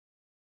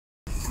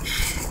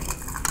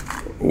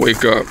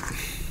Wake up,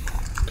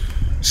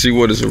 see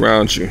what is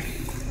around you.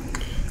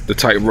 The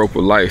tightrope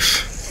of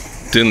life,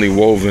 thinly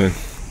woven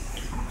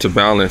to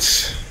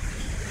balance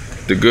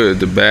the good,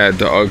 the bad,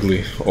 the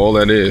ugly, all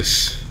that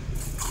is.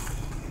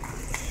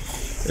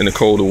 In the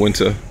cold of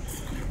winter,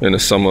 in the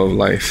summer of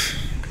life,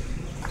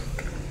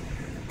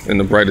 in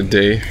the brighter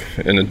day,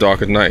 in the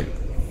darker night.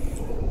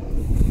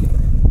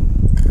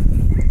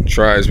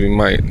 Try as we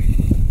might,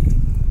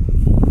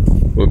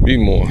 but be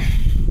more,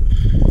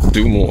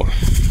 do more.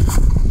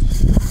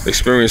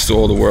 Experience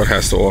all the world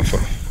has to offer.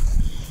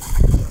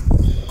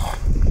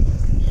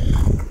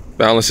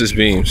 Balance its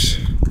beams,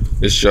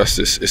 it's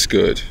justice, it's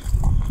good.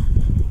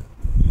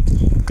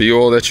 Be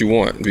all that you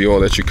want, be all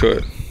that you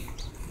could.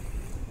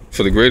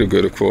 For the greater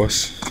good, of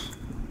course.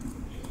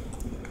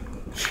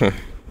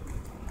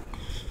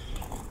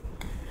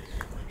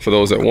 For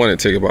those that want it,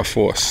 take it by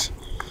force.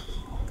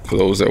 For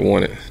those that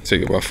want it,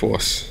 take it by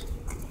force.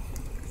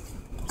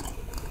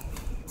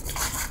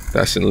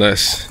 That's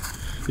unless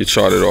you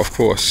charted off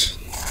course.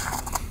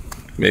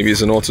 Maybe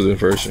it's an alternate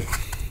version,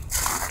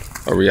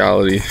 a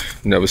reality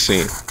never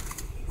seen.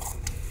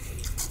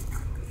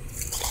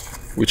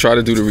 We try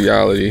to do the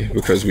reality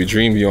because we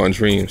dream beyond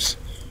dreams,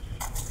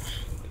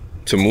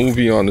 to move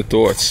beyond the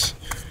thoughts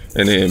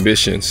and the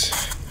ambitions,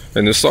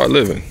 and to start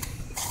living.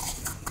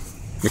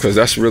 Because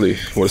that's really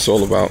what it's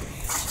all about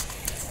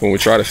when we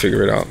try to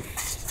figure it out.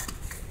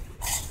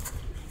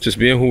 Just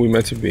being who we're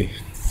meant to be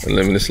and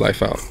living this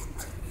life out.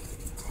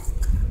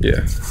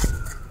 Yeah,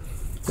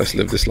 let's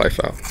live this life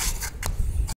out.